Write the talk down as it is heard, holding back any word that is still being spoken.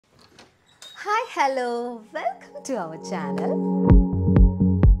Hi, hello, welcome to our channel.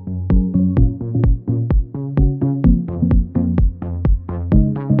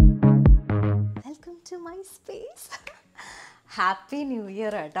 Welcome to my space. Happy New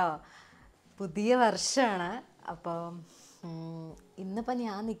Year കേട്ടോ. പുതിയ വർഷമാണ്. അപ്പം ഇന്നിപ്പോൾ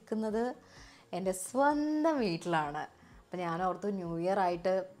ഞാൻ നിൽക്കുന്നത് എൻ്റെ സ്വന്തം വീട്ടിലാണ്. അപ്പം ഞാൻ ഓർത്തു ന്യൂ ഇയർ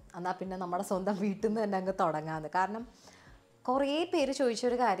ആയിട്ട് എന്നാൽ പിന്നെ നമ്മുടെ സ്വന്തം വീട്ടിൽ നിന്ന് തന്നെ അങ്ങ് തുടങ്ങാമെന്ന്. കാരണം കുറേ പേര്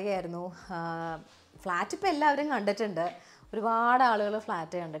ചോദിച്ചൊരു കാര്യമായിരുന്നു. ഫ്ലാറ്റ് ഇപ്പോൾ എല്ലാവരും കണ്ടിട്ടുണ്ട്, ഒരുപാട് ആളുകൾ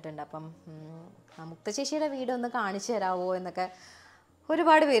ഫ്ലാറ്റ് കണ്ടിട്ടുണ്ട്. അപ്പം മുക്ത ചേച്ചിയുടെ വീട് ഒന്ന് കാണിച്ചു തരാമോ എന്നൊക്കെ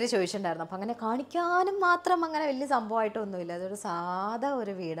ഒരുപാട് പേര് ചോദിച്ചിട്ടുണ്ടായിരുന്നു. അപ്പം അങ്ങനെ കാണിക്കാനും മാത്രം അങ്ങനെ വലിയ സംഭവമായിട്ടൊന്നുമില്ല. അതൊരു സാധാ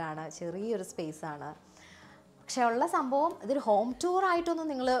ഒരു വീടാണ്, ചെറിയൊരു സ്പേസാണ്. പക്ഷേ ഉള്ള സംഭവം ഇതൊരു ഹോം ടൂർ ആയിട്ടൊന്നും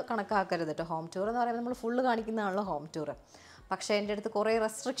നിങ്ങൾ കണക്കാക്കരുത് കേട്ടോ. ഹോം ടൂർ എന്ന് പറയുമ്പോൾ നമ്മൾ ഫുള്ള് കാണിക്കുന്നതാണല്ലോ ഹോം ടൂർ. പക്ഷേ എൻ്റെ അടുത്ത് കുറേ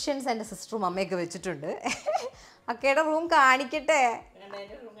റെസ്ട്രിക്ഷൻസ് എൻ്റെ സിസ്റ്ററും അമ്മയൊക്കെ വെച്ചിട്ടുണ്ട്. അക്കയുടെ റൂം കാണിക്കട്ടെ.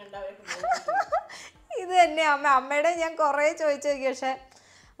 ഇത് തന്നെ അമ്മയുടെ ഞാൻ കുറേ ചോദിച്ചു നോക്കി. പക്ഷേ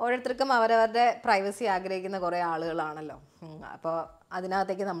ഓരോരുത്തർക്കും അവരവരുടെ പ്രൈവസി ആഗ്രഹിക്കുന്ന കുറേ ആളുകളാണല്ലോ. അപ്പോൾ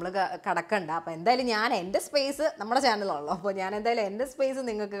അതിനകത്തേക്ക് നമ്മൾ കടക്കണ്ട. അപ്പോൾ എന്തായാലും ഞാൻ എൻ്റെ സ്പേസ് നമ്മുടെ ചാനലാണല്ലോ, അപ്പോൾ ഞാൻ എന്തായാലും എൻ്റെ സ്പേസ്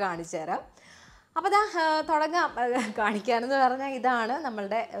നിങ്ങൾക്ക് കാണിച്ചു തരാം. അപ്പോൾ ഇതാ തുടങ്ങാം കാണിക്കാനെന്ന് പറഞ്ഞാൽ ഇതാണ്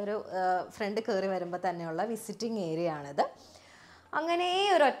നമ്മളുടെ ഒരു ഫ്രണ്ട് കയറി വരുമ്പോൾ തന്നെയുള്ള വിസിറ്റിംഗ് ഏരിയ ആണിത്. അങ്ങനെ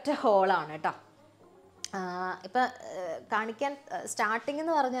ഒരൊറ്റ ഹോളാണ് കേട്ടോ. ഇപ്പം കാണിക്കാൻ സ്റ്റാർട്ടിങ്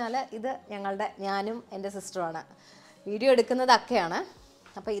എന്ന് പറഞ്ഞാൽ ഇത് ഞാനും എൻ്റെ സിസ്റ്ററുമാണ് വീഡിയോ എടുക്കുന്നത്. അക്കയാണ്.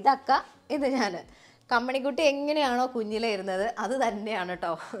 അപ്പോൾ ഇതക്ക, ഇത് ഞാൻ. കമ്മണിക്കുട്ടി എങ്ങനെയാണോ കുഞ്ഞിലേ ഇരുന്നത് അത് തന്നെയാണ്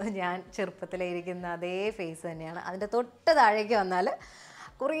കേട്ടോ ഞാൻ ചെറുപ്പത്തിലേ ഇരിക്കുന്ന അതേ ഫേസ് തന്നെയാണ്. അതിൻ്റെ തൊട്ട് താഴേക്ക് വന്നാൽ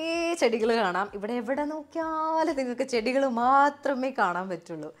കുറേ ചെടികൾ കാണാം. ഇവിടെ എവിടെ നോക്കിയാലും നിങ്ങൾക്ക് ചെടികൾ മാത്രമേ കാണാൻ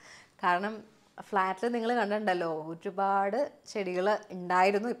പറ്റുള്ളൂ. കാരണം ഫ്ലാറ്റിൽ നിങ്ങൾ കണ്ടിട്ടുണ്ടല്ലോ, ഒരുപാട് ചെടികൾ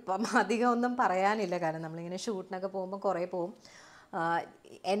ഉണ്ടായിരുന്നു. ഇപ്പം അധികം ഒന്നും പറയാനില്ല, കാരണം നമ്മളിങ്ങനെ ഷൂട്ടിനൊക്കെ പോകുമ്പോൾ കുറേ പോവും.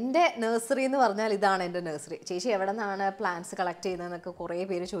 എൻ്റെ നഴ്സറി എന്ന് പറഞ്ഞാൽ ഇതാണ് എൻ്റെ നഴ്സറി. ചേച്ചി എവിടെ നിന്നാണ് പ്ലാന്റ്സ് കളക്ട് ചെയ്യുന്നതെന്നൊക്കെ കുറേ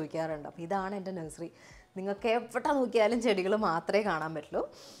പേര് ചോദിക്കാറുണ്ട്. അപ്പോൾ ഇതാണ് എൻ്റെ നഴ്സറി. നിങ്ങൾക്ക് എവിടെ നോക്കിയാലും ചെടികൾ മാത്രമേ കാണാൻ പറ്റുള്ളൂ.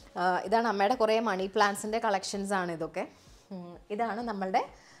 ഇതാണ് അമ്മയുടെ കുറേ മണി പ്ലാന്റ്സിൻ്റെ കളക്ഷൻസാണ് ഇതൊക്കെ. ഇതാണ് നമ്മളുടെ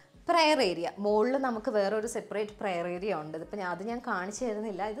പ്രയർ ഏരിയ. മുകളിൽ നമുക്ക് വേറൊരു സെപ്പറേറ്റ് പ്രയർ ഏരിയ ഉണ്ട്. ഇതിപ്പോൾ അത് ഞാൻ കാണിച്ചു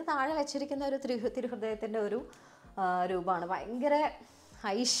തരുന്നില്ല. ഇത് താഴെ വെച്ചിരിക്കുന്ന ഒരു തിരുഹൃദയത്തിൻ്റെ ഒരു രൂപമാണ്. ഭയങ്കര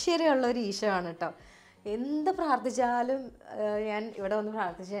ഐശ്വര്യമുള്ളൊരു ഈശോയാണ് കേട്ടോ. എന്ത് പ്രാർത്ഥിച്ചാലും ഞാൻ ഇവിടെ വന്ന്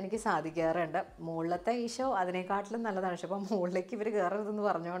പ്രാർത്ഥിച്ചാൽ എനിക്ക് സാധിക്കാറുണ്ട്. മുകളിലത്തെ ഈശോ അതിനെക്കാട്ടിലും നല്ലതാണ്. പക്ഷെ അപ്പോൾ മുകളിലേക്ക് ഇവർ കയറരുതെന്ന്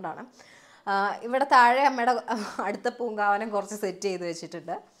പറഞ്ഞുകൊണ്ടാണ്. ഇവിടെ താഴെ അമ്മയുടെ അടുത്ത പൂങ്കാവനം കുറച്ച് സെറ്റ് ചെയ്ത്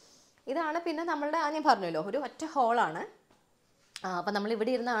വെച്ചിട്ടുണ്ട്. ഇതാണ് പിന്നെ നമ്മളുടെ ഞാൻ പറഞ്ഞല്ലോ ഒരു ഒറ്റ ഹോളാണ്. അപ്പം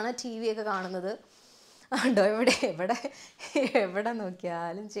നമ്മളിവിടെ ഇരുന്നാണ് ടി വി ഒക്കെ കാണുന്നത്. ഉണ്ടോ എവിടെ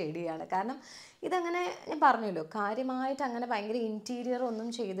നോക്കിയാലും ചെടിയാണ്. കാരണം ഇതങ്ങനെ ഞാൻ പറഞ്ഞല്ലോ, കാര്യമായിട്ട് അങ്ങനെ ഭയങ്കര ഇൻറ്റീരിയർ ഒന്നും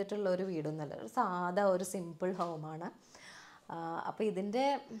ചെയ്തിട്ടുള്ള ഒരു വീടൊന്നുമല്ല. ഒരു സാധാ ഒരു സിമ്പിൾ ഹോമാണ്. അപ്പോൾ ഇതിൻ്റെ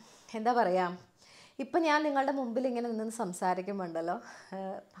എന്താ പറയുക, ഇപ്പം ഞാൻ നിങ്ങളുടെ മുമ്പിൽ ഇങ്ങനെ നിന്ന് സംസാരിക്കുമ്പോണ്ടല്ലോ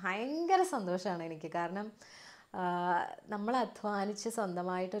ഭയങ്കര സന്തോഷമാണ് എനിക്ക്. കാരണം നമ്മൾ അധ്വാനിച്ച്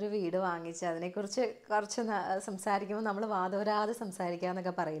സ്വന്തമായിട്ടൊരു വീട് വാങ്ങിച്ച് അതിനെക്കുറിച്ച് കുറച്ച് സംസാരിക്കുമ്പോൾ നമ്മൾ വാദോരാതെ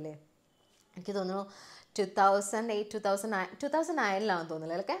സംസാരിക്കാമെന്നൊക്കെ പറയില്ലേ. എനിക്ക് തോന്നുന്നു 2009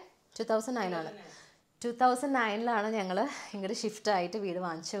 തോന്നുന്നില്ല അല്ലേ? 2009 ഞങ്ങൾ ഇങ്ങോട്ട് ഷിഫ്റ്റായിട്ട് വീട്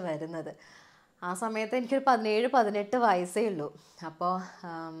വാങ്ങിച്ച് വരുന്നത്. ആ സമയത്ത് എനിക്കൊരു 17-18 വയസ്സേ ഉള്ളൂ. അപ്പോൾ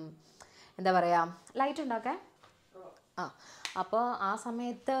എന്താ പറയുക, ലൈറ്റ് ഉണ്ടാക്കാൻ അപ്പോൾ ആ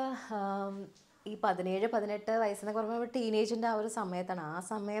സമയത്ത് ഈ 17-18 വയസ്സെന്നൊക്കെ പറയുമ്പോൾ ടീനേജിൻ്റെ ആ ഒരു സമയത്താണ്. ആ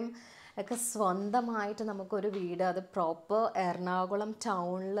സമയം ഒക്കെ സ്വന്തമായിട്ട് നമുക്കൊരു വീട്, അത് പ്രോപ്പർ എറണാകുളം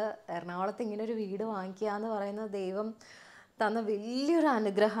ടൗണിൽ, എറണാകുളത്ത് ഇങ്ങനൊരു വീട് വാങ്ങിക്കുക എന്ന് പറയുന്നത് ദൈവം തന്ന വലിയൊരു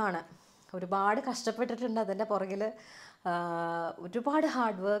അനുഗ്രഹമാണ്. ഒരുപാട് കഷ്ടപ്പെട്ടിട്ടുണ്ട് അതിൻ്റെ പുറകിൽ. ഒരുപാട്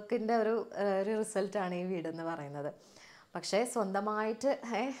ഹാർഡ് വർക്കിൻ്റെ ഒരു റിസൾട്ടാണ് ഈ വീടെന്ന് പറയുന്നത്. പക്ഷേ സ്വന്തമായിട്ട്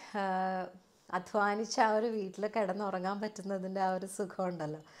അധ്വാനിച്ച് ആ ഒരു വീട്ടിൽ കിടന്നുറങ്ങാൻ പറ്റുന്നതിൻ്റെ ആ ഒരു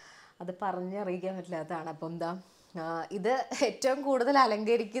സുഖമുണ്ടല്ലോ, അത് പറഞ്ഞറിയിക്കാൻ പറ്റില്ലാത്തതാണ്. അപ്പം ഇത് ഏറ്റവും കൂടുതൽ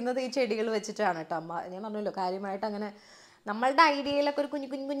അലങ്കരിക്കുന്നത് ഈ ചെടികൾ വെച്ചിട്ടാണ് കേട്ടോ. അമ്മ ഞാൻ പറഞ്ഞല്ലോ, കാര്യമായിട്ട് അങ്ങനെ നമ്മളുടെ ഐഡിയയിലൊക്കെ ഒരു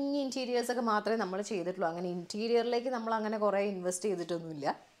കുഞ്ഞു ഇൻറ്റീരിയേഴ്സൊക്കെ മാത്രമേ നമ്മൾ ചെയ്തിട്ടുള്ളൂ. അങ്ങനെ ഇൻറ്റീരിയറിലേക്ക് നമ്മൾ അങ്ങനെ കുറേ ഇൻവെസ്റ്റ്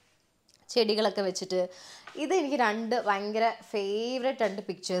ചെയ്തിട്ടൊന്നുമില്ല. ചെടികളൊക്കെ വെച്ചിട്ട് ഇത് എനിക്ക് ഭയങ്കര ഫേവറേറ്റ് 2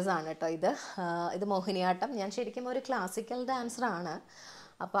 പിക്ചേഴ്സാണ് കേട്ടോ. ഇത് മോഹിനിയാട്ടം. ഞാൻ ശരിക്കും ഒരു ക്ലാസിക്കൽ ഡാൻസറാണ്.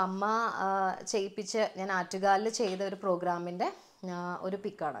 അപ്പോൾ അമ്മ ഞാൻ ആറ്റുകാലിൽ ചെയ്ത ഒരു പ്രോഗ്രാമിൻ്റെ ഒരു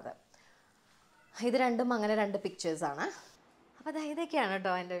പിക്കാണത്. ഇത് രണ്ടും അങ്ങനെ 2 പിക്ചേഴ്സാണ്. അപ്പോൾ ഇതൊക്കെയാണ്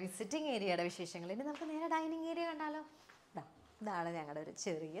കേട്ടോ എൻ്റെ വിസിറ്റിംഗ് ഏരിയയുടെ വിശേഷങ്ങൾ. ഇനി നമുക്ക് നേരെ ഡൈനിങ് ഏരിയ കണ്ടാലോ? ഇതാണ് ഞങ്ങളുടെ ഒരു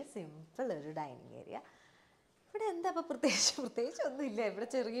ചെറിയ സിമ്പിൾ ഒരു ഡൈനിങ് ഏരിയ. ഇവിടെ എന്താ ഇപ്പോൾ പ്രത്യേകിച്ച് ഒന്നുമില്ല. ഇവിടെ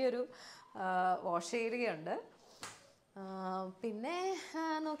ചെറിയൊരു വാഷ് ഏരിയ ഉണ്ട്. പിന്നെ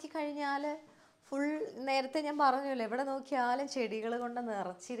നോക്കിക്കഴിഞ്ഞാൽ ഫുൾ നേരത്തെ ഞാൻ പറഞ്ഞല്ലോ എവിടെ നോക്കിയാലും ചെടികൾ കൊണ്ട്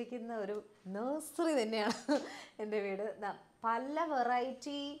നിറച്ചിരിക്കുന്ന ഒരു നഴ്സറി തന്നെയാണ് എൻ്റെ വീട്. പല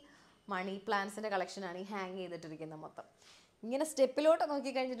വെറൈറ്റി മണി പ്ലാന്റ്സിൻ്റെ കളക്ഷനാണ് ഈ ഹാങ് ചെയ്തിട്ടിരിക്കുന്നത് മൊത്തം. ഇങ്ങനെ സ്റ്റെപ്പിലോട്ട്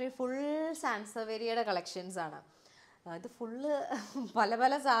നോക്കിക്കഴിഞ്ഞിട്ട് ഫുൾ സാൻസവേരിയയുടെ കളക്ഷൻസാണ്. ഇത് ഫുള്ള് പല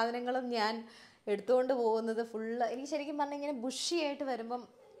പല സാധനങ്ങളും ഞാൻ എടുത്തുകൊണ്ട് പോകുന്നത് ഫുള്ള് എനിക്ക് ശരിക്കും പറഞ്ഞാൽ ഇങ്ങനെ ബുഷിയായിട്ട് വരുമ്പം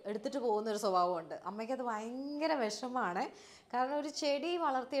എടുത്തിട്ട് പോകുന്നൊരു സ്വഭാവമുണ്ട്. അമ്മയ്ക്കത് ഭയങ്കര വിഷമമാണ്. കാരണം ഒരു ചെടി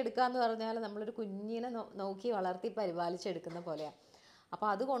വളർത്തിയെടുക്കുക എന്ന് പറഞ്ഞാൽ നമ്മളൊരു കുഞ്ഞിനെ നോക്കി വളർത്തി പരിപാലിച്ചെടുക്കുന്ന പോലെയാണ്. അപ്പോൾ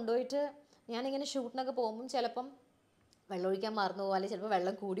അത് കൊണ്ടുപോയിട്ട് ഞാനിങ്ങനെ ഷൂട്ടിനൊക്കെ പോകുമ്പം ചിലപ്പം വെള്ളമൊഴിക്കാൻ മറന്നു പോകും, അല്ലെങ്കിൽ ചിലപ്പോൾ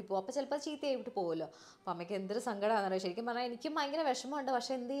വെള്ളം കൂടിപ്പോകും. അപ്പോൾ ചിലപ്പോൾ ചീത്തയായിട്ട് പോകുമല്ലോ. അപ്പോൾ അമ്മയ്ക്ക് എന്തൊരു സങ്കടമാണെന്നറിയാം. ശരിക്കും പറഞ്ഞാൽ എനിക്കും ഭയങ്കര വിഷമമുണ്ട്.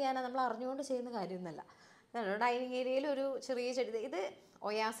 പക്ഷേ എന്ത് ചെയ്യാനാണ്, നമ്മൾ അറിഞ്ഞുകൊണ്ട് ചെയ്യുന്ന കാര്യമൊന്നുമല്ല. ഡൈനിങ് ഏരിയയിൽ ഒരു ചെറിയ ചെടി, ഇത്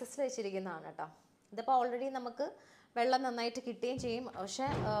ഒയാസിസിൽ വെച്ചിരിക്കുന്നതാണ് കേട്ടോ. ഇതിപ്പോൾ ഓൾറെഡി നമുക്ക് വെള്ളം നന്നായിട്ട് കിട്ടുകയും ചെയ്യും. പക്ഷേ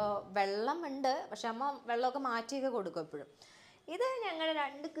വെള്ളം ഉണ്ട്, പക്ഷെ അമ്മ വെള്ളമൊക്കെ മാറ്റിയൊക്കെ കൊടുക്കും എപ്പോഴും. ഇത് ഞങ്ങളുടെ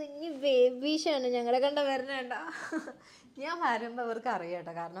 2 കുഞ്ഞ് ബേബീഷാണ്. ഞങ്ങളെ കണ്ട വരുന്നുണ്ട. ഞാൻ വരുമ്പോൾ ഇവർക്ക് അറിയാം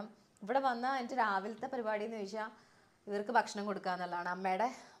കേട്ടോ. കാരണം ഇവിടെ വന്നാൽ എൻ്റെ രാവിലത്തെ പരിപാടി എന്ന് ചോദിച്ചാൽ ഇവർക്ക് ഭക്ഷണം കൊടുക്കുക എന്നുള്ളതാണ്. അമ്മയുടെ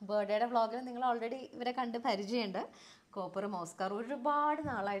ബർത്ത്ഡേയുടെ വ്ളോഗിൽ നിങ്ങൾ ഓൾറെഡി ഇവരെ കണ്ട് പരിചയമുണ്ട്. കോപ്പറും ഓസ്കാറും ഒരുപാട്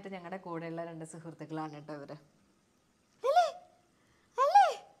നാളായിട്ട് ഞങ്ങളുടെ കൂടെയുള്ള 2 സുഹൃത്തുക്കളാണ് കേട്ടോ ഇവർ. അല്ലേ അല്ലേ?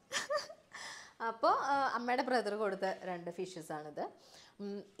 അപ്പോൾ അമ്മയുടെ ബ്രദർ കൊടുത്ത 2 ഫിഷസാണിത്.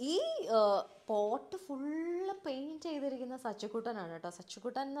 ഈ പോട്ട് ഫുള്ള് പെയിൻറ്റ് ചെയ്തിരിക്കുന്ന സച്ചുക്കുട്ടനാണ് കേട്ടോ.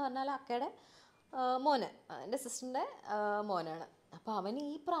 സച്ചുക്കുട്ടൻ എന്ന് പറഞ്ഞാൽ അക്കയുടെ മോന്, എൻ്റെ സിസ്റ്ററിൻ്റെ മോനാണ്. അപ്പോൾ അവൻ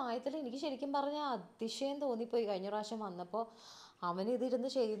ഈ പ്രായത്തിൽ എനിക്ക് ശരിക്കും പറഞ്ഞാൽ അതിശയം തോന്നിപ്പോയി. കഴിഞ്ഞ പ്രാവശ്യം വന്നപ്പോൾ അവൻ ഇതിരുന്ന്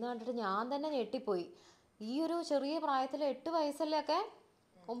ചെയ്യുന്ന കണ്ടിട്ട് ഞാൻ തന്നെ ഞെട്ടിപ്പോയി. ഈ ഒരു ചെറിയ പ്രായത്തിൽ 8 വയസ്സല്ലേ ഒക്കെ,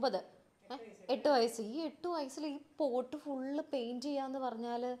 9 8 വയസ്സ്, ഈ 8 വയസ്സിൽ ഈ പോട്ട് ഫുള്ള് പെയിൻറ്റ് ചെയ്യാന്ന്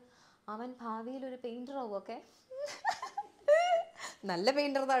പറഞ്ഞാൽ അവൻ ഭാവിയിൽ ഒരു പെയിൻറ്ററാവും ഒക്കെ. നല്ല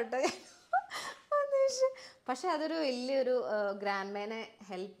പെയിൻറ്റർ താട്ടോ. പക്ഷെ അതൊരു വലിയൊരു ഗ്രാൻഡ് മേനെ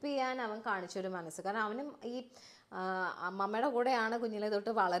ഹെൽപ്പ് ചെയ്യാൻ അവൻ കാണിച്ചൊരു മനസ്സ്. കാരണം അവനും ഈ അമ്മമ്മയുടെ കൂടെയാണ് കുഞ്ഞിലെ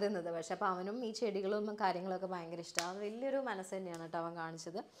തൊട്ട് വളരുന്നത്. പക്ഷെ അപ്പോൾ അവനും ഈ ചെടികളും കാര്യങ്ങളൊക്കെ ഭയങ്കര ഇഷ്ടമാണ്. അത് വലിയൊരു മനസ്സ് തന്നെയാണ് കേട്ടോ അവൻ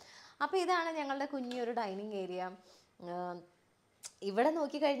കാണിച്ചത്. അപ്പോൾ ഇതാണ് ഞങ്ങളുടെ കുഞ്ഞൊരു ഡൈനിങ് ഏരിയ. ഇവിടെ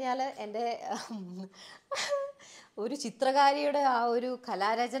നോക്കിക്കഴിഞ്ഞാൽ എൻ്റെ ഒരു ചിത്രകാരിയുടെ ആ ഒരു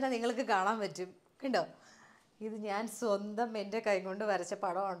കലാരചന നിങ്ങൾക്ക് കാണാൻ പറ്റും. കണ്ടോ? ഇത് ഞാൻ സ്വന്തം എൻ്റെ കൈ കൊണ്ട് വരച്ച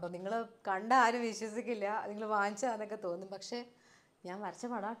പടമുണ്ടോ. നിങ്ങൾ കണ്ട ആരും വിശ്വസിക്കില്ല, നിങ്ങൾ വാങ്ങിച്ചതാന്നൊക്കെ തോന്നും. പക്ഷേ ഞാൻ വരച്ച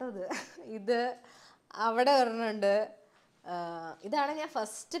പടാട്ടോ ഇത്. ഇത് അവിടെ വരണുണ്ട്. ഇതാണ് ഞാൻ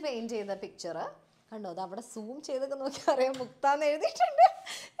ഫസ്റ്റ് പെയിൻറ്റ് ചെയ്ത പിക്ചർ. കണ്ടോ? അത് അവിടെ സൂം ചെയ്തൊക്കെ നോക്കി അറിയാം, മുക്താന്ന് എഴുതിയിട്ടുണ്ട്.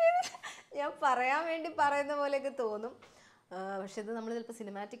 ഞാൻ പറയാൻ വേണ്ടി പറയുന്ന പോലെയൊക്കെ തോന്നും. പക്ഷെ ഇത് നമ്മൾ ചിലപ്പോൾ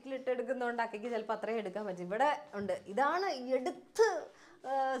സിനിമാറ്റിക്കിൽ ഇട്ടെടുക്കുന്നതുകൊണ്ട് അക്കയ്ക്ക് ചിലപ്പോൾ അത്രയും എടുക്കാൻ പറ്റും. ഇവിടെ ഉണ്ട്. ഇതാണ് എടുത്ത്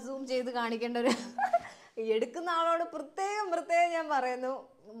സൂം ചെയ്ത് കാണിക്കേണ്ട ഒരു എടുക്കുന്ന ആളോട് പ്രത്യേകം ഞാൻ പറയുന്നു.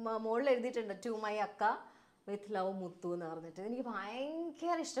 മുകളിൽ എഴുതിയിട്ടുണ്ട് ടു മൈ അക്ക വിത്ത് ലവ് മുത്തു എന്ന് പറഞ്ഞിട്ട്. എനിക്ക്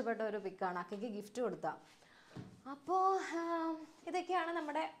ഭയങ്കര ഇഷ്ടപ്പെട്ട ഒരു പിക്കാണ്. അക്കയ്ക്ക് ഗിഫ്റ്റ് കൊടുത്താൽ. അപ്പോൾ ഇതൊക്കെയാണ്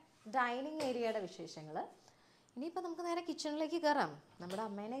നമ്മുടെ ഡൈനിങ് ഏരിയയുടെ വിശേഷങ്ങൾ. ഇനിയിപ്പോൾ നമുക്ക് നേരെ കിച്ചണിലേക്ക് കയറാം. നമ്മുടെ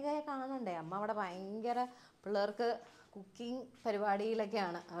അമ്മേനെയൊക്കെ കാണണ്ടേ. അമ്മ അവിടെ ഭയങ്കര പിള്ളേർക്ക് കുക്കിംഗ്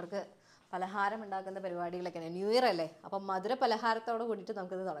പരിപാടിയിലൊക്കെയാണ്. അവർക്ക് പലഹാരം ഉണ്ടാക്കുന്ന പരിപാടികളൊക്കെയാണ്. ന്യൂ ഇയർ അല്ലേ, അപ്പം മധുര പലഹാരത്തോട് കൂടിയിട്ട്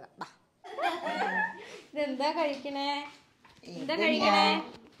നമുക്കിത് തുടങ്ങാം. ഇതെന്താ കഴിക്കണേ? എന്താ കഴിക്കണേ?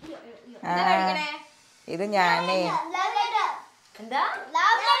 ഇത് ഞാനേ എന്താ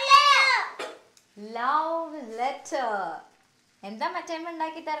ലവ് ലെറ്റർ. എന്താ മറ്റേമ്മ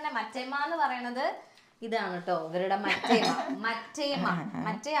ഉണ്ടാക്കി തരണേ? മറ്റേമ്മ എന്ന് പറയണത് ഇതാണ് കേട്ടോ. ഇവരുടെ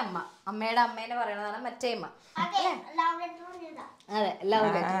മറ്റേമ്മ അമ്മയുടെ അമ്മേനെ പറയണതാണ് മറ്റേമ്മ. അതെ, ലവ്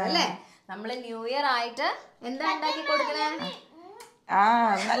ലെറ്റർ അല്ലേ. നമ്മള് ന്യൂ ഇയർ ആയിട്ട് എന്താ ഉണ്ടാക്കി കൊടുക്കണേ?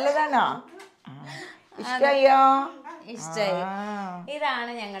 നല്ലതാണോ? ഇഷ്ടായോ? ഇഷ്ടായി.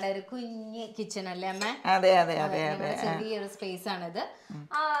 ഇതാണ് ഞങ്ങളുടെ ഒരു കുഞ്ഞ് കിച്ചൺ അല്ലേ അമ്മ? അതെ. ചെറിയൊരു സ്പേസ് ആണിത്.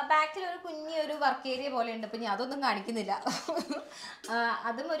 ബാക്കിൽ ഒരു കുഞ്ഞൊരു വർക്ക് ഏരിയ പോലെ ഉണ്ട്. ഇപ്പൊ ഞാൻ അതൊന്നും കാണിക്കുന്നില്ല.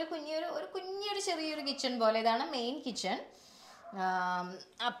 അതും ഒരു കുഞ്ഞൊരു ചെറിയൊരു കിച്ചൺ പോലെ. ഇതാണ് മെയിൻ കിച്ചൺ.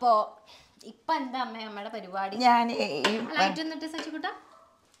 അപ്പോ ഇപ്പൊ എന്താ അമ്മയുടെ പരിപാടി? ഞാൻ ലൈറ്റ് എന്നിട്ട് സച്ചിക്കുട്ടാ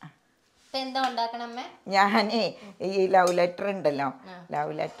എന്താ ഉണ്ടാക്കണമ്മേ? ഞാനേ ഈ ലവ് ലെറ്റർ ഉണ്ടല്ലോ,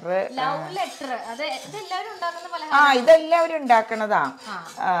 ലവ് ലെറ്റർ അതെ, ഇതെല്ലാവരും ഉണ്ടാക്കുന്ന പലഹാരം. ഇതെല്ലാവരും ഉണ്ടാക്കണതാ.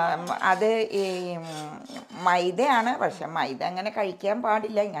 അത് ഈ മൈദയാണ്. പക്ഷെ മൈദ അങ്ങനെ കഴിക്കാൻ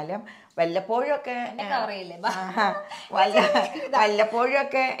പാടില്ല. എന്നാലും വല്ലപ്പോഴൊക്കെ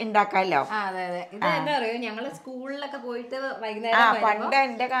ഉണ്ടാക്കാമല്ലോ. ഇതെന്താ അറിയോ, ഞങ്ങള് സ്കൂളിലൊക്കെ പോയിട്ട് വൈകുന്നേരം പണ്ട്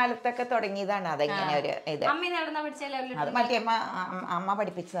എന്റെ കാലത്തൊക്കെ തുടങ്ങിയതാണ് അതെങ്ങനെ ഒരു ഇത്. അമ്മ അത് മറ്റേമ്മ അമ്മ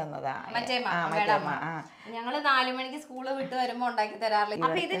പഠിപ്പിച്ചു തന്നതാ. ഞങ്ങള് 4 മണിക്ക് സ്കൂള് വിട്ട് വരുമ്പോ ഉണ്ടാക്കി തരാറില്ല.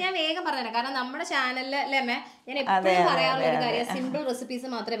 അപ്പൊ ഇത് ഞാൻ വേഗം പറഞ്ഞുതരാം, കാരണം നമ്മുടെ ചാനലില് അല്ലേ അമ്മേ, ഞാൻ എപ്പോഴും പറയാറുള്ള ഒരു കാര്യം സിമ്പിൾ റെസിപ്പീസ്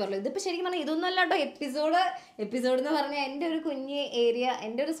മാത്രമേ പറയുള്ളൂ. ഇതിപ്പോ ശരിക്കും പറഞ്ഞാൽ ഇതൊന്നും അല്ല കേട്ടോ. എപ്പിസോഡ് എന്ന് പറഞ്ഞാൽ എന്റെ ഒരു കുഞ്ഞ് ഏരിയ,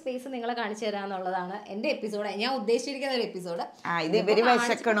 എന്റെ ഒരു സ്പേസ് നിങ്ങളെ കാണിച്ചു തരാന്നുള്ളതാണ് എന്റെ എപ്പിസോഡ്, ഞാൻ ഉദ്ദേശിച്ചിരിക്കുന്ന ഒരു എപ്പിസോഡ്. ഇത് ഇവര്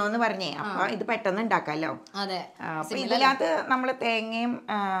വിശക്കണോന്ന് പറഞ്ഞേ, അപ്പൊ ഇത് പെട്ടെന്ന് ഉണ്ടാക്കാലോ. അതെ, അപ്പൊ ഇതിനകത്ത് നമ്മള് തേങ്ങയും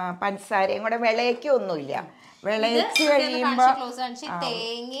പഞ്ചസാരയും കൂടെ വിളയ്ക്കൊന്നുമില്ല. വിളയിച്ച് കഴിയുമ്പോ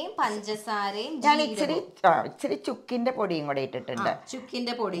തേങ്ങയും പഞ്ചസാരയും ഞാൻ ഇച്ചിരി ചുക്കിന്റെ പൊടിയും കൂടെ ഇട്ടിട്ടുണ്ട്,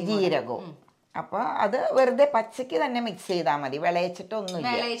 ചുക്കിന്റെ പൊടി, ജീരകവും. അപ്പൊ അത് വെറുതെ പച്ചക്ക് തന്നെ മിക്സ് ചെയ്താൽ മതി,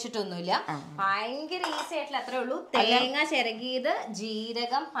 വിളയിച്ചിട്ടൊന്നുമില്ല. ഭയങ്കര ഈസി ആയിട്ടുള്ള അത്രേ ഉള്ളൂ. തേങ്ങ ചിരകിയത്,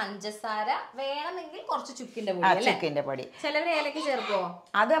 ജീരകം, പഞ്ചസാര, വേണമെങ്കിൽ കുറച്ച് ചുക്കിന്റെ പൊടി. ചിലവര് ഏലക്ക ചേർക്കോ?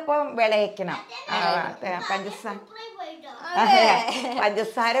 അതപ്പോ വിളയിക്കണം,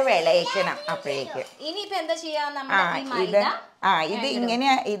 പഞ്ചസാര വിളയിക്കണം അപ്പോഴേക്ക്. ഇനിയിപ്പോ എന്താ ചെയ്യാ? ഇത് ഇങ്ങനെ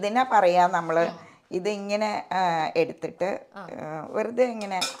ഇതിനെ പറയാ നമ്മള്. ഇതിങ്ങനെ എടുത്തിട്ട് വെറുതെ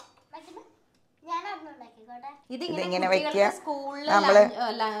ഇങ്ങനെ ഇതിങ്ങനെ വെക്കുക. നമ്മള്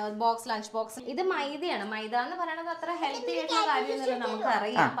ലഞ്ച് ബോക്സ് ഇത് മൈദയാണ്. മൈദ എന്ന് പറയുന്നത് അത്ര ഹെൽത്തി ആയിട്ടുള്ള കാര്യമൊന്നുമില്ല,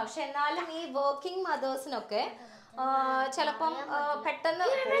 നമുക്കറിയാം. പക്ഷെ എന്നാലും ഈ വർക്കിംഗ് മദേഴ്സിനൊക്കെ ചിലപ്പം പെട്ടെന്ന്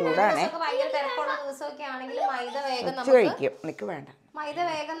ഭയങ്കര തിരക്കുള്ള ദിവസമൊക്കെ ആണെങ്കിൽ മൈദ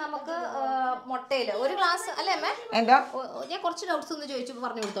വേഗം നമുക്ക് മുട്ടയില് 1 ഗ്ലാസ് അല്ലേ അമ്മേ? ഞാൻ കുറച്ച് ഡൗട്ട്സ് ഒന്ന് ചോദിച്ചു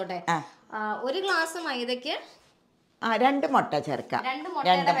പറഞ്ഞു കൊടുത്തോട്ടെ. 1 ഗ്ലാസ് മൈദക്ക് 2 മുട്ട ചേർക്കാം. 2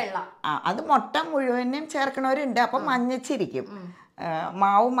 മുട്ടയുടെ വെള്ളം. അത് മുട്ട മുഴുവനും ചേർക്കണവരുണ്ട്. അപ്പൊ മഞ്ഞച്ചിരിക്കും,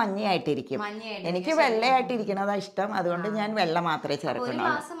 മാവ് മഞ്ഞയായിട്ടിരിക്കും. എനിക്ക് വെള്ളയായിട്ടിരിക്കണതാ ഇഷ്ടം, അതുകൊണ്ട് ഞാൻ വെള്ള മാത്രമേ ചേർക്കുന്നുള്ളൂ. 1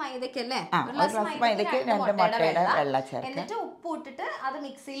 ഗ്ലാസ് മൈദക്ക് 2 മുട്ടയുടെ വെള്ള ചേർക്കാം. എന്നിട്ട് ഉപ്പ് ഇട്ടിട്ട് അത്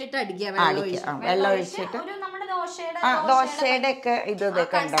മിക്സിയിലിട്ട് അടിക്കുക. വെള്ളം ഒഴിച്ചിട്ട് ദോശയുടെ ഒക്കെ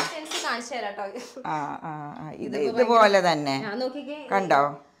ഇതൊക്കെ ഉണ്ടോ? ഇതുപോലെ തന്നെ കണ്ടോ?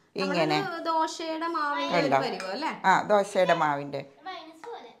 ഇങ്ങനെ ദോശയുടെ മാവിന്റെ ദോശയുടെ മാവിന്റെ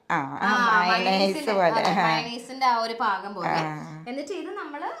മയണീസിന്റെ ആ ഒരു പാകം പോലെ. എന്നിട്ട് ഇത്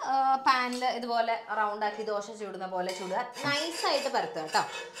നമ്മള് പാനില് ഇതുപോലെ റൗണ്ട് ആക്കി ദോശ ചൂടുന്ന പോലെ ചൂടുക, നൈസായിട്ട് പരത്തുക കേട്ടോ.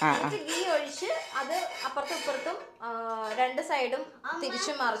 എന്നിട്ട് ഗീ ഒഴിച്ച് അത് അപ്പുറത്തും ഇപ്പുറത്തും 2 സൈഡും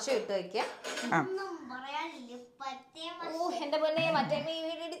തിരിച്ചും മറിച്ചും ഇട്ട് വെക്കുക. എന്റെ പൊന്നെ, മറ്റേ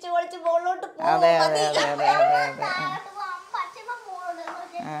ഇടിച്ച് പൊളിച്ച് ബോളിലോട്ട്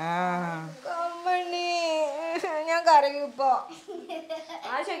ഞാൻ കരയും ഇപ്പൊ.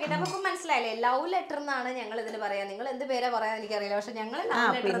 ചോദിക്കട്ടെ, നമുക്ക് മനസ്സിലായില്ലേ? ലവ് ലെറ്റർ എന്നാണ് ഞങ്ങൾ ഇതിന് പറയാ. നിങ്ങൾ എന്ത് പേരാ പറയാൻ എനിക്കറിയില്ല, പക്ഷെ ഞങ്ങൾ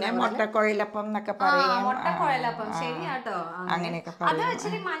മുട്ടക്കുഴലപ്പം എന്നൊക്കെ പറയും. മുട്ടക്കുഴലപ്പം ശരിയാട്ടോ. അത്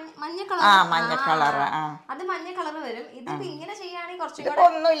ഇച്ചിരി മഞ്ഞ കളർ, അത് മഞ്ഞ കളർ വരും. ഇത് ഇങ്ങനെ ചെയ്യുകയാണെങ്കിൽ കുറച്ചുകൂടെ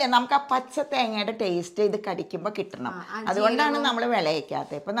ഒന്നുമില്ല, നമുക്ക് ആ പച്ച തേങ്ങയുടെ ടേസ്റ്റ് ഇത് കടിക്കുമ്പോ കിട്ടണം. അതുകൊണ്ടാണ് നമ്മൾ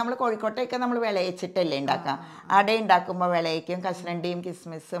വിളയിക്കാത്തത്. ഇപ്പൊ നമ്മൾ കോഴിക്കോട്ടേക്ക് നമ്മൾ വിളയിച്ചിട്ടല്ലേ ഉണ്ടാക്കാം. അട ഉണ്ടാക്കുമ്പോ വിളയിക്കും, കശുവണ്ടിയും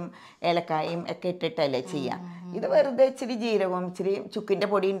കിസ്മിസും ഏലക്കായും ഒക്കെ ഇട്ടിട്ടല്ലേ ചെയ്യാം. ഇത് വെറുതെ ഇച്ചിരി ജീരകവും ഇച്ചിരി ചുക്കിന്റെ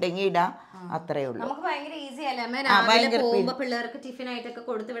പൊടി ഉണ്ടെങ്കിൽ ഇടാം, അത്രേ ഉള്ളൂ. നമുക്ക് ഭയങ്കര ഈസി അല്ലേ രാവിലെ പോകുമ്പോ പിള്ളേർക്ക് ടിഫിൻ ആയിട്ടൊക്കെ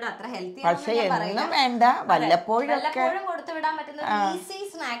കൊടുത്തുവിടാം. അത്ര ഹെൽത്തി പക്ഷെ എന്നും വേണ്ട, വല്ലപ്പോഴും കൊടുത്തുവിടാൻ പറ്റുന്ന ഈസി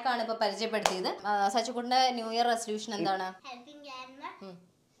സ്നാക്ക് ആണ് ഇപ്പൊ പരിചയപ്പെടുത്തിയത്. സച്ചുകുട്ടിന്റെ ന്യൂ ഇയർ റെസൊല്യൂഷൻ എന്താണ്?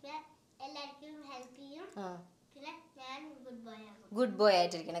 Good boy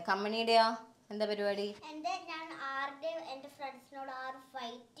ആയിട്ടിരിക്കണം. കമ്പനിയുടെയോ എന്താ പരിപാടി? എന്റെ ഫ്രണ്ട്സിനോട് ആരും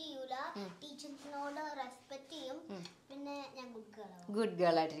ഫൈറ്റ് ചെയ്യൂല, ടീച്ചേഴ്സിനോട് റെസ്പെക്ട് ചെയ്യും, പിന്നെ ഞാൻ ഗുഡ്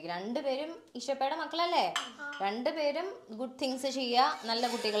ഗേൾ ആയിട്ടിരിക്കും. 2 പേരും ഈശോപ്പയുടെ മക്കളല്ലേ? 2 പേരും ഗുഡ് തിങ്സ് ചെയ്യുക, നല്ല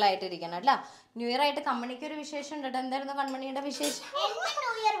കുട്ടികളായിട്ടിരിക്കണം അല്ല. ന്യൂ ഇയർ ആയിട്ട് കമ്പനിക്ക് ഒരു വിശേഷം ഉണ്ട്. എന്തായിരുന്നു കമ്പനിയുടെ വിശേഷം?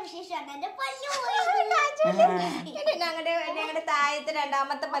 ഞങ്ങളുടെ താഴത്തെ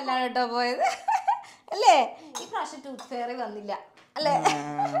 2ാമത്തെ പല്ലാണ് കേട്ടോ പോയത് അല്ലേ? ഈ പ്രാവശ്യം ടൂത്ത് ഫെയറി വന്നില്ല അല്ലേ?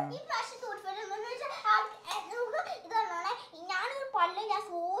 ഞാനൊരു പല്ല് ഞാൻ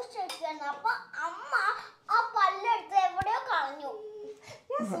സൂക്ഷിച്ചു, അപ്പൊ അമ്മ ആ പല്ലെടുത്ത് എവിടെയോ കളഞ്ഞു.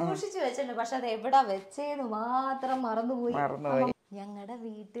 ഞാൻ സൂക്ഷിച്ചു വെച്ചിട്ടുണ്ട്, പക്ഷെ അത് എവിടാ വെച്ചേന്ന് മാത്രം മറന്നുപോയി. ഞങ്ങളുടെ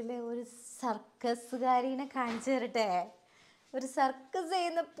വീട്ടിലെ ഒരു സർക്കസുകാരിനെ കാണിച്ചു തരട്ടെ. ഒരു സർക്കസ്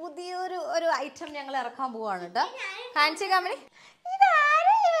ചെയ്യുന്ന പുതിയൊരു ഐറ്റം ഞങ്ങൾ ഇറക്കാൻ പോവാണ് കേട്ടോ. കാണിച്ചു കമ്പനി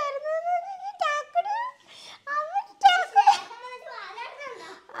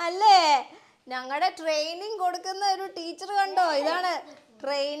അല്ലേ? ഞങ്ങളുടെ ട്രെയിനിങ് കൊടുക്കുന്ന ഒരു ടീച്ചർ കണ്ടോ? ഇതാണ്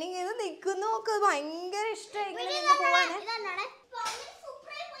ട്രെയിനിങ്. ഇത് നിൽക്കുന്നു നോക്ക്, ഭയങ്കര ഇഷ്ടമായി പോവാന്.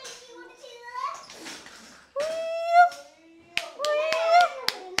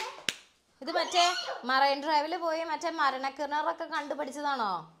 ഇത് മറ്റേ മറൈൻ ഡ്രൈവില് പോയി മറ്റേ മരണക്കിണറൊക്കെ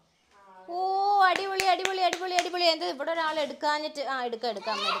കണ്ടുപിടിച്ചതാണോ? ഓ, അടിപൊളി അടിപൊളി അടിപൊളി അടിപൊളി. എന്ത് ഇവിടെ ഒരാൾ എടുക്കാഞ്ഞിട്ട്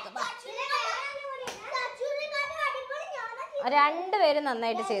എടുക്കാം. 2 പേരും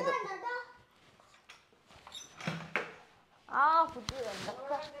നന്നായിട്ട് ചെയ്തു.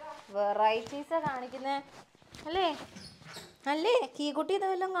 വെറൈറ്റീസാണ് കാണിക്കുന്നത് അല്ലേ അല്ലേ? കീകുട്ടി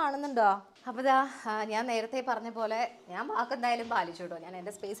ഇതെല്ലാം കാണുന്നുണ്ടോ? അപ്പോൾ ഇതാ ഞാൻ നേരത്തെ പറഞ്ഞ പോലെ ഞാൻ വാക്ക് എന്തായാലും പാലിച്ചു കേട്ടോ. ഞാൻ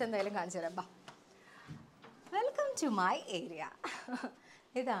എൻ്റെ സ്പേസ് എന്തായാലും കാണിച്ചു തരാം. ബാ, വെൽക്കം ടു മൈ ഏരിയ.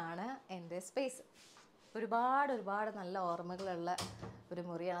 ഇതാണ് എൻ്റെ സ്പേസ്. ഒരുപാട് നല്ല ഓർമ്മകളുള്ള ഒരു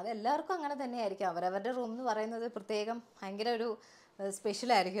മുറിയാണ്. അത് എല്ലാവർക്കും അങ്ങനെ തന്നെയായിരിക്കും. അവരവരുടെ റൂം എന്ന് പറയുന്നത് പ്രത്യേകം ഭയങ്കര ഒരു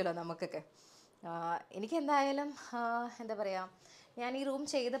സ്പെഷ്യലായിരിക്കുമല്ലോ നമുക്കൊക്കെ. എനിക്ക് എന്തായാലും എന്താ പറയുക, ഞാൻ ഈ റൂം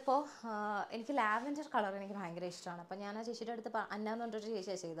ചെയ്തപ്പോൾ എനിക്ക് ലാവൻഡർ കളർ എനിക്ക് ഭയങ്കര ഇഷ്ടമാണ്. അപ്പോൾ ഞാൻ ആ ചേച്ചിയുടെ അടുത്ത് അന്നാന്ന് പറഞ്ഞിട്ട്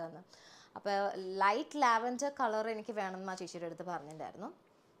ചേച്ചിയാണ് ചെയ്തതെന്ന്. അപ്പോൾ ലൈറ്റ് ലാവൻഡർ കളർ എനിക്ക് വേണമെന്ന് ആ ചേച്ചിയുടെ അടുത്ത് പറഞ്ഞിട്ടുണ്ടായിരുന്നു.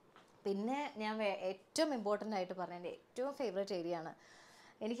 പിന്നെ ഞാൻ ഏറ്റവും ഇമ്പോർട്ടൻ്റ് ആയിട്ട് പറഞ്ഞ എൻ്റെ ഏറ്റവും ഫേവറേറ്റ് ഏരിയ ആണ്.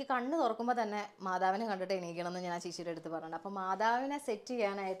 എനിക്ക് കണ്ണ് തുറക്കുമ്പോൾ തന്നെ മാതാവിനെ കണ്ടിട്ട് എണീക്കണമെന്ന് ഞാൻ ആ ചേച്ചിയുടെ അടുത്ത് പറഞ്ഞിട്ടുണ്ട്. അപ്പോൾ മാതാവിനെ സെറ്റ്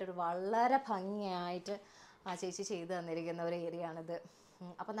ചെയ്യാനായിട്ടൊരു വളരെ ഭംഗിയായിട്ട് ആ ചേച്ചി ചെയ്ത് തന്നിരിക്കുന്ന ഒരു ഏരിയ ആണിത്.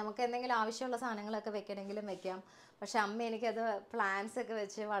 അപ്പം നമുക്ക് എന്തെങ്കിലും ആവശ്യമുള്ള സാധനങ്ങളൊക്കെ വെക്കണമെങ്കിലും വെക്കാം. പക്ഷെ അമ്മ എനിക്കത് പ്ലാൻസ് ഒക്കെ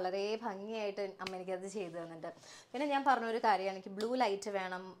വെച്ച് വളരെ ഭംഗിയായിട്ട് അമ്മ എനിക്കത് ചെയ്തു തന്നിട്ടുണ്ട്. പിന്നെ ഞാൻ പറഞ്ഞൊരു കാര്യമാണ്, എനിക്ക് ബ്ലൂ ലൈറ്റ്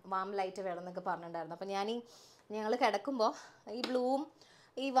വേണം, വാം ലൈറ്റ് വേണം എന്നൊക്കെ പറഞ്ഞിട്ടുണ്ടായിരുന്നു. അപ്പോൾ ഞങ്ങൾ കിടക്കുമ്പോൾ ഈ ബ്ലൂവും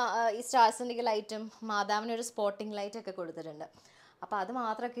ഈ സ്റ്റാർസിൻ്റെ ലൈറ്റും മാതാവിനൊരു സ്പോട്ടിങ് ലൈറ്റൊക്കെ കൊടുത്തിട്ടുണ്ട്. അപ്പോൾ അത്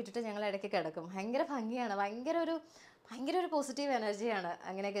മാത്രമൊക്കെ ഇട്ടിട്ട് ഞങ്ങൾ ഇടയ്ക്ക് കിടക്കും. ഭയങ്കര ഭംഗിയാണ്, ഭയങ്കര ഒരു പോസിറ്റീവ് എനർജിയാണ്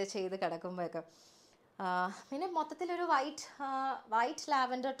അങ്ങനെയൊക്കെ ചെയ്ത് കിടക്കുമ്പോഴൊക്കെ. പിന്നെ മൊത്തത്തിലൊരു വൈറ്റ്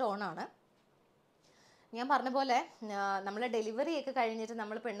ലാവൻഡർ ടോണാണ്. ഞാൻ പറഞ്ഞ പോലെ നമ്മൾ ഡെലിവറിയൊക്കെ കഴിഞ്ഞിട്ട്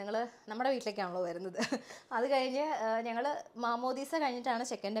നമ്മൾ പെണ്ണുങ്ങൾ നമ്മുടെ വീട്ടിലേക്കാണല്ലോ വരുന്നത്. അത് കഴിഞ്ഞ് ഞങ്ങൾ മാമോദീസ കഴിഞ്ഞിട്ടാണ്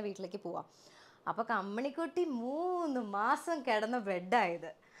ചെക്കൻ്റെ വീട്ടിലേക്ക് പോവാം. അപ്പോൾ കമ്മണിക്കുട്ടി 3 മാസം കിടന്ന ബെഡായത്.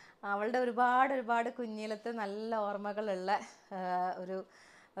 അവളുടെ ഒരുപാട് കുഞ്ഞിലത്തെ നല്ല ഓർമ്മകളുള്ള ഒരു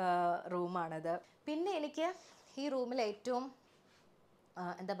റൂമാണിത്. പിന്നെ എനിക്ക് ഈ റൂമിൽ ഏറ്റവും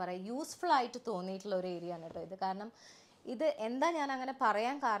എന്താ പറയുക യൂസ്ഫുൾ ആയിട്ട് തോന്നിയിട്ടുള്ള ഒരു ഏരിയ ആണ് കേട്ടോ ഇത്. കാരണം ഇത് എന്താ ഞാൻ അങ്ങനെ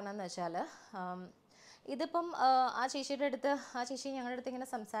പറയാൻ കാരണം എന്ന് വെച്ചാൽ, ഇതിപ്പം ആ ചേച്ചി ഞങ്ങളുടെ അടുത്ത് ഇങ്ങനെ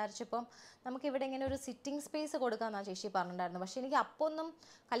സംസാരിച്ചപ്പം നമുക്കിവിടെ ഇങ്ങനെ ഒരു സിറ്റിംഗ് സ്പേസ് കൊടുക്കാമെന്ന് ആ ചേച്ചി പറഞ്ഞിട്ടുണ്ടായിരുന്നു. പക്ഷേ എനിക്ക് അപ്പോൾ ഒന്നും,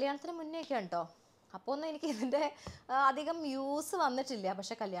 കല്യാണത്തിന് മുന്നേയൊക്കെ കേട്ടോ, അപ്പോൾ ഒന്നും എനിക്ക് ഇതിൻ്റെ അധികം യൂസ് വന്നിട്ടില്ല.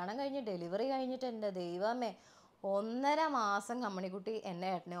 പക്ഷേ കല്യാണം കഴിഞ്ഞ് ഡെലിവറി കഴിഞ്ഞിട്ട് എൻ്റെ ദൈവമേ 1.5 മാസം കമ്മണിക്കുട്ടി എന്നെ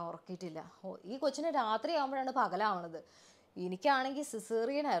ഏട്ടനെ ഉറക്കിയിട്ടില്ല. ഈ കൊച്ചിന് രാത്രി ആകുമ്പോഴാണ് പകലാവണത്. എനിക്കാണെങ്കിൽ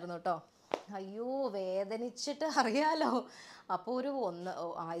സിസേറിയൻ ആയിരുന്നു കേട്ടോ. അയ്യോ, വേദനിച്ചിട്ട് അറിയാലോ. അപ്പോൾ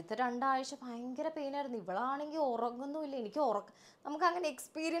ആദ്യത്തെ 2 ആഴ്ച ഭയങ്കര പെയിനായിരുന്നു. ഇവളാണെങ്കിൽ ഉറങ്ങുന്നുമില്ല. എനിക്ക് നമുക്ക് അങ്ങനെ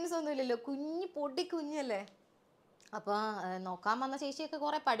എക്സ്പീരിയൻസ് ഒന്നും ഇല്ലല്ലോ, പൊടി കുഞ്ഞല്ലേ. അപ്പോൾ നോക്കാൻ വന്ന ചേച്ചിയൊക്കെ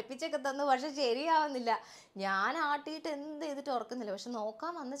കുറേ പഠിപ്പിച്ചൊക്കെ തന്നു. പക്ഷെ ശരിയാവുന്നില്ല. ഞാൻ ആട്ടിയിട്ട് എന്ത് ചെയ്തിട്ട് ഉറക്കുന്നില്ല. പക്ഷെ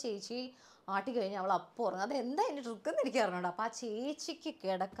നോക്കാൻ വന്ന ചേച്ചി ആട്ടി കഴിഞ്ഞ് അവൾ അപ്പോൾ ഉറങ്ങും. അത് എന്താ എൻ്റെ ട്രിക്കെന്ന് എനിക്ക് അറിഞ്ഞൂടാ. അപ്പോൾ ആ ചേച്ചിക്ക്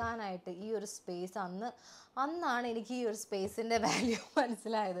കിടക്കാനായിട്ട് ഈ ഒരു സ്പേസ് അന്നാണ് എനിക്ക് ഈ ഒരു സ്പേസിൻ്റെ വാല്യൂ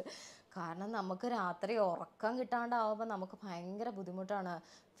മനസ്സിലായത്. കാരണം നമുക്ക് രാത്രി ഉറക്കം കിട്ടാണ്ടാവുമ്പോൾ നമുക്ക് ഭയങ്കര ബുദ്ധിമുട്ടാണ്.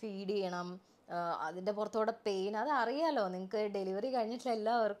 ഫീഡ് ചെയ്യണം, അതിൻ്റെ പുറത്തോടെ പെയിൻ, അതറിയാലോ നിങ്ങൾക്ക്. ഡെലിവറി കഴിഞ്ഞിട്ടുള്ള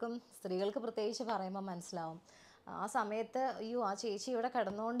എല്ലാവർക്കും, സ്ത്രീകൾക്ക് പ്രത്യേകിച്ച് പറയുമ്പോൾ മനസ്സിലാവും. ആ സമയത്ത് ആ ചേച്ചി ഇവിടെ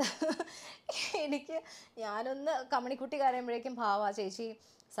കിടന്നുകൊണ്ട് ഞാനൊന്ന് കമ്മണിക്കുട്ടി കരയുമ്പോഴേക്കും ആ ചേച്ചി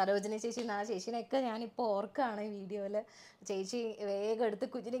സരോജിനി ചേച്ചി ആ ചേച്ചീനെയൊക്കെ ഞാനിപ്പോൾ ഓർക്കുകയാണ് ഈ വീഡിയോയിൽ. ചേച്ചി വേഗം എടുത്ത്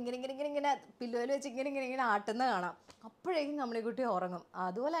കുഞ്ഞിനെ ഇങ്ങനെ പില്ലോയിൽ വെച്ച് ഇങ്ങനെ ആട്ടുന്ന കാണാം. അപ്പോഴേക്കും കമ്മണിക്കുട്ടി ഉറങ്ങും.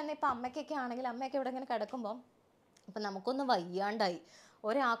 അതുപോലെ തന്നെ ഇപ്പം അമ്മയ്ക്കൊക്കെ ആണെങ്കിൽ, അമ്മയൊക്കെ ഇവിടെ ഇങ്ങനെ കിടക്കുമ്പം ഇപ്പം നമുക്കൊന്ന് വയ്യാണ്ടായി,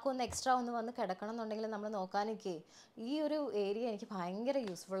 ഒരാൾക്കൊന്ന് എക്സ്ട്രാ ഒന്ന് വന്ന് കിടക്കണം എന്നുണ്ടെങ്കിൽ നമ്മൾ നോക്കാനൊക്കെ ഈ ഒരു ഏരിയ എനിക്ക് ഭയങ്കര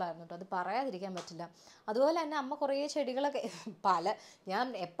യൂസ്ഫുൾ ആയിരുന്നു കേട്ടോ. അത് പറയാതിരിക്കാൻ പറ്റില്ല. അതുപോലെ തന്നെ അമ്മ കുറേ ചെടികളൊക്കെ ഞാൻ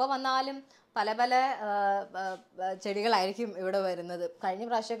എപ്പോൾ വന്നാലും പല ചെടികളായിരിക്കും ഇവിടെ വരുന്നത്. കഴിഞ്ഞ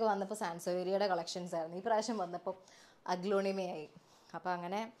പ്രാവശ്യമൊക്കെ വന്നപ്പോൾ സാൻസോവേരിയയുടെ കളക്ഷൻസ് ആയിരുന്നു. ഈ പ്രാവശ്യം വന്നപ്പോൾ അഗ്ലോണിമയായി. അപ്പോൾ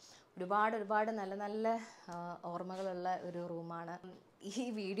അങ്ങനെ ഒരുപാട് നല്ല ഓർമ്മകളുള്ള ഒരു റൂമാണ്. ഈ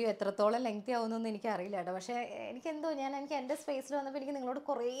വീഡിയോ എത്രത്തോളം ലെങ്തി ആവുമെന്നൊന്നും എനിക്കറിയില്ല കേട്ടോ. പക്ഷേ എനിക്ക് എൻ്റെ സ്പേസിൽ വന്നപ്പോൾ എനിക്ക് നിങ്ങളോട്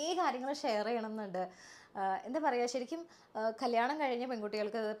കുറേ കാര്യങ്ങൾ ഷെയർ ചെയ്യണമെന്നുണ്ട്. എന്താ പറയുക, ശരിക്കും കല്യാണം കഴിഞ്ഞ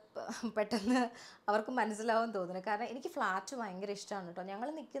പെൺകുട്ടികൾക്ക് പെട്ടെന്ന് അവർക്ക് മനസ്സിലാവും തോന്നുന്നു. കാരണം എനിക്ക് ഫ്ലാറ്റ് ഭയങ്കര ഇഷ്ടമാണ് കേട്ടോ. ഞങ്ങൾ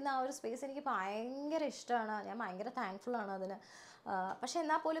നിൽക്കുന്ന ആ ഒരു സ്പേസ് എനിക്ക് ഭയങ്കര ഇഷ്ടമാണ്. ഞാൻ ഭയങ്കര താങ്ക്ഫുള്ളാണ് അതിന്. പക്ഷെ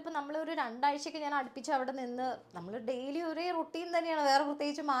എന്നാൽ പോലും ഇപ്പം നമ്മളൊരു 2 ആഴ്ചയ്ക്ക് ഞാൻ അടുപ്പിച്ച് അവിടെ നിന്ന്, നമ്മൾ ഡെയിലി ഒരേ റുട്ടീൻ തന്നെയാണ്, വേറെ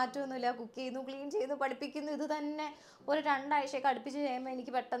പ്രത്യേകിച്ച് മാറ്റമൊന്നുമില്ല. കുക്ക് ചെയ്യുന്നു, ക്ലീൻ ചെയ്യുന്നു, പഠിപ്പിക്കുന്നു, ഇത് തന്നെ ഒരു 2 ആഴ്ചയൊക്കെ അടുപ്പിച്ച് ചെയ്യുമ്പോൾ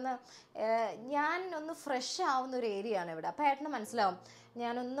എനിക്ക് പെട്ടെന്ന് ഞാൻ ഒന്ന് ഫ്രഷ് ആവുന്ന ഒരു ഏരിയ ആണ് ഇവിടെ. അപ്പോൾ ഏട്ടന് മനസ്സിലാവും.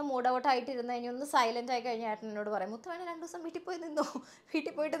 ഞാനൊന്ന് മൂഡ് ഔട്ടായിട്ടിരുന്ന് കഴിഞ്ഞാൽ ഒന്ന് സൈലൻ്റ് ആയി കഴിഞ്ഞാൽ ഏട്ടൻ എന്നോട് പറയും, മുത്ത് വേണേൽ 2 ദിവസം വീട്ടിൽ പോയി നിന്നോ,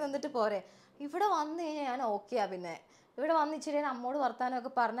 വീട്ടിൽ പോയിട്ട് നിന്നിട്ട് പോരെ. ഇവിടെ വന്നു കഴിഞ്ഞാൽ ഞാൻ ഓക്കെയാണ്. പിന്നെ ഇവിടെ വന്ന് ഇച്ചിരി അമ്മോട് വർത്താനമൊക്കെ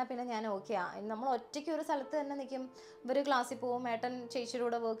പറഞ്ഞാൽ പിന്നെ ഞാൻ ഓക്കെയാണ്. നമ്മൾ ഒറ്റയ്ക്ക് ഒരു സ്ഥലത്ത് തന്നെ നിൽക്കും. ഇവർ ക്ലാസ്സിൽ പോവും, ഏട്ടൻ ചേച്ചിയുടെ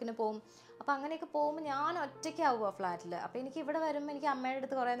കൂടെ വർക്കിന് പോവും. അപ്പോൾ അങ്ങനെയൊക്കെ പോകുമ്പോൾ ഞാൻ ഒറ്റയ്ക്കാവുക ഫ്ലാറ്റിൽ. അപ്പോൾ എനിക്ക് ഇവിടെ വരുമ്പോൾ എനിക്ക് അമ്മയുടെ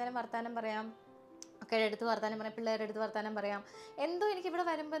അടുത്ത് കുറേ നേരം വർത്താനം പറയാം, മക്കളുടെ അടുത്ത് വർത്താനം പറയാം, പിള്ളേരുടെ അടുത്ത് വർത്താനം പറയാം. എന്തോ എനിക്കിവിടെ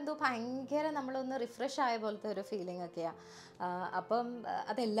വരുമ്പോൾ എന്തോ ഭയങ്കര നമ്മളൊന്ന് റിഫ്രഷ് ആയ പോലത്തെ ഒരു ഫീലിംഗ് ഒക്കെയാണ്. അപ്പം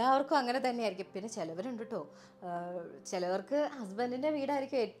അതെല്ലാവർക്കും അങ്ങനെ തന്നെയായിരിക്കും. പിന്നെ ചിലവരുണ്ട് കേട്ടോ, ചിലവർക്ക് ഹസ്ബൻഡിൻ്റെ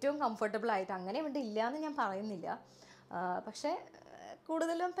വീടായിരിക്കും ഏറ്റവും കംഫർട്ടബിൾ ആയിട്ട്. അങ്ങനെ ഇവിടെ ഇല്ലയെന്ന് ഞാൻ പറയുന്നില്ല. പക്ഷേ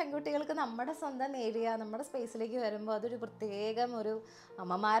കൂടുതലും പെൺകുട്ടികൾക്ക് നമ്മുടെ സ്വന്തം ഏരിയ, നമ്മുടെ സ്പേസിലേക്ക് വരുമ്പോൾ അതൊരു പ്രത്യേകം ഒരു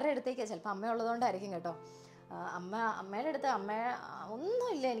അമ്മമാരുടെ അടുത്തേക്ക്, ചിലപ്പോൾ അമ്മ ഉള്ളതുകൊണ്ടായിരിക്കും കേട്ടോ. അമ്മയുടെ അടുത്ത്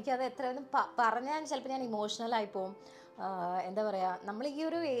ഒന്നുമില്ല, എനിക്കത് എത്രയൊന്നും പറഞ്ഞാൽ ചിലപ്പോൾ ഞാൻ ഇമോഷണലായി പോവും. എന്താ പറയുക, നമ്മൾ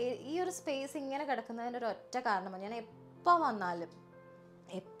ഈ ഒരു സ്പേസ് ഇങ്ങനെ കിടക്കുന്നതിൻ്റെ ഒരു ഒറ്റ കാരണമാണ്, ഞാൻ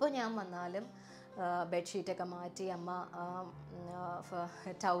എപ്പോൾ ഞാൻ വന്നാലും ബെഡ്ഷീറ്റൊക്കെ മാറ്റി അമ്മ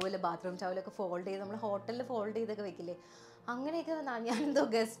ബാത്റൂം ടവലൊക്കെ ഫോൾഡ് ചെയ്ത്, നമ്മൾ ഹോട്ടലിൽ ഫോൾഡ് ചെയ്തൊക്കെ വെക്കില്ലേ, അങ്ങനെയൊക്കെ ഞാനെന്തോ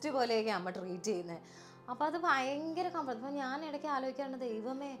ഗസ്റ്റ് പോലെയൊക്കെ അമ്മ ട്രീറ്റ് ചെയ്യുന്നത്. അപ്പോൾ അത് ഭയങ്കര കംഫർട്ട്. അപ്പോൾ ഞാൻ ഇടയ്ക്ക് ആലോചിക്കാറുണ്ട്,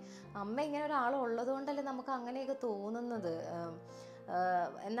 ദൈവമേ, അമ്മ ഇങ്ങനെ ഒരാൾ ഉള്ളത് കൊണ്ടല്ലേ നമുക്ക് അങ്ങനെയൊക്കെ തോന്നുന്നത്.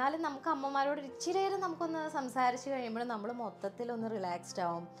 എന്നാലും നമുക്ക് അമ്മമാരോട് ഇച്ചിരി നേരം നമുക്കൊന്ന് സംസാരിച്ച് കഴിയുമ്പോൾ നമ്മൾ മൊത്തത്തിലൊന്ന് റിലാക്സ്ഡ്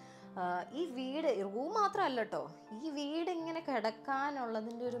ആവും. ഈ വീട് റൂം മാത്രമല്ല കേട്ടോ, ഈ വീട് ഇങ്ങനെ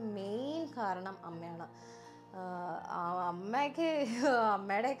കിടക്കാനുള്ളതിൻ്റെ ഒരു മെയിൻ കാരണം അമ്മയാണ്.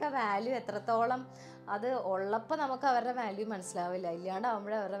 അമ്മയുടെയൊക്കെ വാല്യൂ എത്രത്തോളം, അത് ഉള്ളപ്പോൾ നമുക്ക് അവരുടെ വാല്യൂ മനസ്സിലാവില്ല,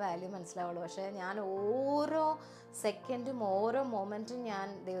 ഇല്ലാണ്ടാവുമ്പോഴേ അവരുടെ വാല്യൂ മനസ്സിലാവുള്ളൂ. പക്ഷേ ഞാൻ ഓരോ സെക്കൻഡും ഓരോ മൊമെൻറ്റും ഞാൻ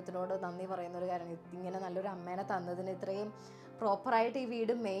ദൈവത്തിനോട് നന്ദി പറയുന്നൊരു കാര്യം, ഇങ്ങനെ നല്ലൊരു അമ്മേനെ തന്നതിന്, ഇത്രയും പ്രോപ്പറായിട്ട് ഈ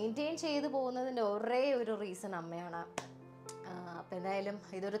വീട് മെയിൻറ്റെയിൻ ചെയ്തു പോകുന്നതിൻ്റെ ഒരേ ഒരു റീസൺ അമ്മയാണ്. അപ്പോൾ എന്തായാലും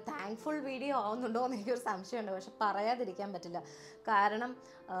ഇതൊരു താങ്ക്ഫുൾ വീഡിയോ ആവുന്നുണ്ടോ എന്ന് എനിക്കൊരു സംശയമുണ്ട്, പക്ഷെ പറയാതിരിക്കാൻ പറ്റില്ല. കാരണം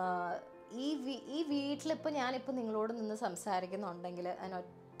ഈ വീട്ടിലിപ്പോൾ ഞാനിപ്പോൾ നിങ്ങളോട് നിന്ന് സംസാരിക്കുന്നുണ്ടെങ്കിൽ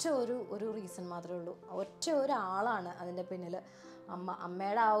അതിനൊറ്റ ഒരു റീസൺ മാത്രമേ ഉള്ളൂ, ഒറ്റ ഒരാളാണ് അതിൻ്റെ പിന്നിൽ.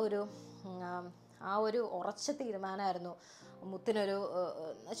 അമ്മയുടെ ആ ഒരു ഉറച്ച തീരുമാനമായിരുന്നു. മുത്തിനൊരു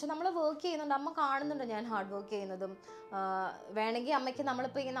പക്ഷെ നമ്മൾ വർക്ക് ചെയ്യുന്നുണ്ട്, അമ്മ കാണുന്നുണ്ട് ഞാൻ ഹാർഡ് വർക്ക് ചെയ്യുന്നതും. വേണമെങ്കിൽ അമ്മയ്ക്ക്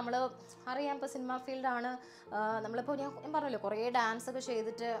നമ്മൾ അറിയാം, ഇപ്പോൾ സിനിമ ഫീൽഡാണ്, നമ്മളിപ്പോൾ ഞാൻ പറഞ്ഞല്ലോ കുറേ ഡാൻസൊക്കെ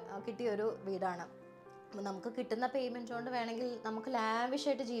ചെയ്തിട്ട് കിട്ടിയൊരു വീടാണ്. നമുക്ക് കിട്ടുന്ന പേയ്മെൻറ്റ് കൊണ്ട് വേണമെങ്കിൽ നമുക്ക്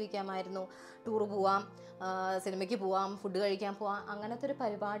ലാവിഷായിട്ട് ജീവിക്കാമായിരുന്നു. ടൂർ പോവാം, സിനിമയ്ക്ക് പോവാം, ഫുഡ് കഴിക്കാൻ പോവാം, അങ്ങനത്തെ ഒരു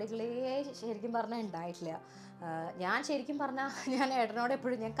പരിപാടികളേ ശരിക്കും പറഞ്ഞാൽ ഉണ്ടായിട്ടില്ല. ഞാൻ ശരിക്കും പറഞ്ഞാൽ ഞാൻ ഏട്ടനോട്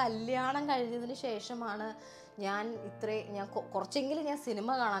എപ്പോഴും, ഞാൻ കല്യാണം കഴിഞ്ഞതിന് ശേഷമാണ് ഞാൻ കുറച്ചെങ്കിലും ഞാൻ സിനിമ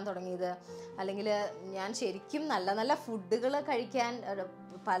കാണാൻ തുടങ്ങിയത്. അല്ലെങ്കിൽ ഞാൻ ശരിക്കും നല്ല നല്ല ഫുഡുകൾ കഴിക്കാൻ,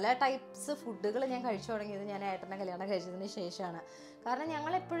 പല ടൈപ്സ് ഫുഡുകൾ ഞാൻ കഴിച്ചു തുടങ്ങിയത് ഞാൻ ഏട്ടനെ കല്യാണം കഴിച്ചതിന് ശേഷമാണ്. കാരണം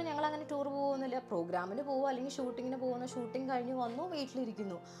ഞങ്ങളങ്ങനെ ടൂർ പോകുന്നില്ല, പ്രോഗ്രാമിന് പോകും അല്ലെങ്കിൽ ഷൂട്ടിങ്ങിന് പോകുന്നു, ഷൂട്ടിങ് കഴിഞ്ഞ് വന്നു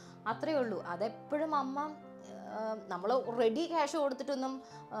വീട്ടിലിരിക്കുന്നു, അത്രയേ ഉള്ളൂ. അതെപ്പോഴും അമ്മ നമ്മൾ റെഡി ക്യാഷ് കൊടുത്തിട്ടൊന്നും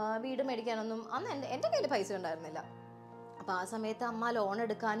വീട് മേടിക്കാനൊന്നും അന്ന് എൻ്റെ കയ്യിൽ പൈസ ഉണ്ടായിരുന്നില്ല. അപ്പോൾ ആ സമയത്ത് അമ്മ ലോൺ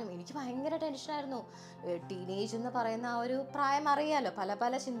എടുക്കാനും എനിക്ക് ഭയങ്കര ടെൻഷനായിരുന്നു. ടീനേജ് എന്ന് പറയുന്ന ആ ഒരു പ്രായം അറിയാമല്ലോ, പല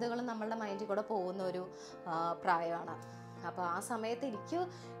പല ചിന്തകളും നമ്മളുടെ മൈൻഡിൽ കൂടെ പോകുന്ന ഒരു പ്രായമാണ്. അപ്പോൾ ആ സമയത്ത്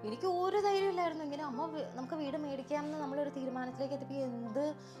എനിക്ക് ഒരു ധൈര്യമില്ലായിരുന്നു. ഇങ്ങനെ അമ്മ നമുക്ക് വീട് മേടിക്കാമെന്ന് നമ്മളൊരു തീരുമാനത്തിലേക്ക് എത്തിയപ്പോൾ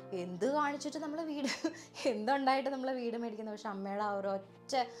എന്ത് കാണിച്ചിട്ട് നമ്മൾ എന്തുണ്ടായിട്ട് നമ്മൾ വീട് മേടിക്കുന്നത്. പക്ഷെ അമ്മയുടെ ആ ഒരു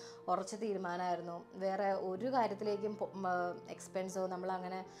ഉറച്ച തീരുമാനമായിരുന്നു. വേറെ ഒരു കാര്യത്തിലേക്കും എക്സ്പെൻസോ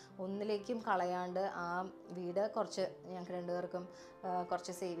നമ്മളങ്ങനെ ഒന്നിലേക്കും കളയാണ്ട് ആ വീട് ഞങ്ങൾക്ക് രണ്ടുപേർക്കും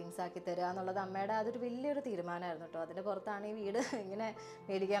കുറച്ച് സേവിങ്സ് ആക്കി തരിക എന്നുള്ളത് അമ്മയുടെ അതൊരു വലിയൊരു തീരുമാനമായിരുന്നു കേട്ടോ. അതിൻ്റെ പുറത്താണ് ഈ വീട് ഇങ്ങനെ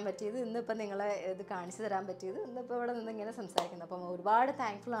മേടിക്കാൻ പറ്റിയത്, ഇന്നിപ്പോൾ നിങ്ങളെ ഇത് കാണിച്ചു തരാൻ പറ്റിയത്, ഇന്നിപ്പോൾ ഇവിടെ നിന്ന് ഇങ്ങനെ സംസാരിക്കുന്നത്. അപ്പം ഒരുപാട്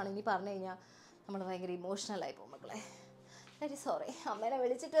താങ്ക്ഫുള്ളാണ്. ഇനി പറഞ്ഞു കഴിഞ്ഞാൽ നമ്മൾ ഭയങ്കര ഇമോഷണലായി പോകും മക്കളെ. Very sorry. അമ്മേനെ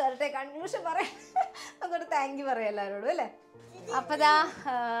വിളിച്ചിട്ട് വരട്ടെ, കൺക്ലൂഷൻ പറയാം, നമുക്കൊരു താങ്ക് യു പറയാം എല്ലാവരോടും അല്ലേ. അപ്പം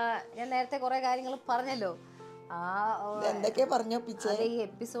ഞാൻ നേരത്തെ കുറേ കാര്യങ്ങൾ പറഞ്ഞല്ലോ, എന്തൊക്കെ പറഞ്ഞു. ഈ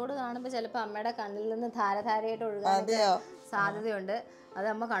എപ്പിസോഡ് കാണുമ്പോൾ ചിലപ്പോൾ അമ്മയുടെ കണ്ണിൽ നിന്ന് ധാരധാരയായിട്ട് ഒഴുകാൻ സാധ്യതയുണ്ട്. അത്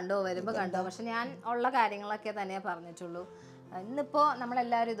അമ്മ വരുമ്പോൾ കണ്ടോ. പക്ഷെ ഞാൻ ഉള്ള കാര്യങ്ങളൊക്കെ തന്നെയാണ് പറഞ്ഞിട്ടുള്ളൂ. ഇന്നിപ്പോൾ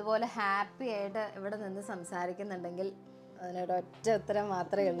നമ്മളെല്ലാവരും ഇതുപോലെ ഹാപ്പി ആയിട്ട് ഇവിടെ നിന്ന് സംസാരിക്കുന്നുണ്ടെങ്കിൽ അതിനൊരു ഒറ്റ ഉത്തരം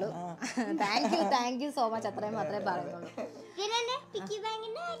മാത്രമേ ഉള്ളൂ, താങ്ക് യു സോ മച്ച്. അത്രയും മാത്രമേ പറയുന്നുള്ളൂ.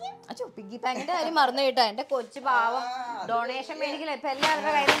 അച്ഛോ, പിഗ്ഗി ബാങ്കിന്റെ കാര്യം മറന്നു കേട്ടോ. എന്റെ കൊച്ചു പാവം ഡൊണേഷൻ മേടിക്കില്ല, ഇപ്പൊ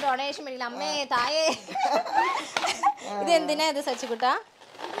എല്ലാവരുടെ കയ്യിലും ഡൊണേഷൻ മേടിക്കില്ല. അമ്മേ തായേ, ഇത് എന്തിനാ ഇത് സച്ചിക്കുട്ടാ?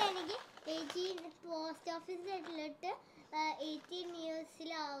 Post ഓഫീസിലോട്ട് 18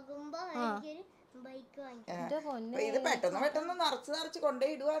 ഇയേഴ്സിലാകുമ്പോ bike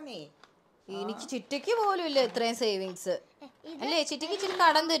കൊണ്ടുപോയിടുവാന്നേ. എനിക്ക് ചിറ്റയ്ക്ക് പോലും ഇല്ല ഇത്രയും സേവിങ്സ് അല്ലേ. ചിറ്റയ്ക്ക് ഇച്ചിരി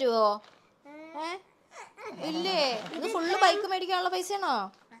കടം തരുവോ? ഇല്ലേ, ഇത് ഫുള്ള് ബൈക്ക് മേടിക്കാനുള്ള പൈസയാണോ?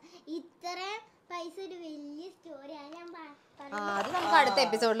 ഇത്രയും പൈസ ഒരു വലിയ സ്റ്റോറിയാണ്. അത് നമുക്ക് അടുത്ത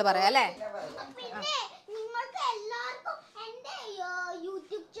എപ്പിസോഡിൽ പറയാം അല്ലേ. പിന്നെ നിങ്ങൾക്ക് എല്ലാവർക്കും എന്റെ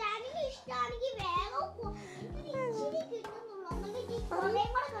യൂട്യൂബ് ചാനൽ ഇഷ്ടമാണെങ്കിൽ വേഗം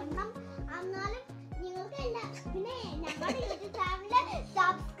എന്നാലും നിങ്ങൾക്ക് പിന്നെ ഞങ്ങളുടെ യൂട്യൂബ് ചാനൽ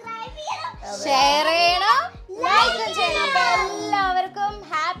സബ്സ്ക്രൈബ് ചെയ്യണം, ഷെയർ ചെയ്യണം, ലൈക്ക് ചെയ്യണം.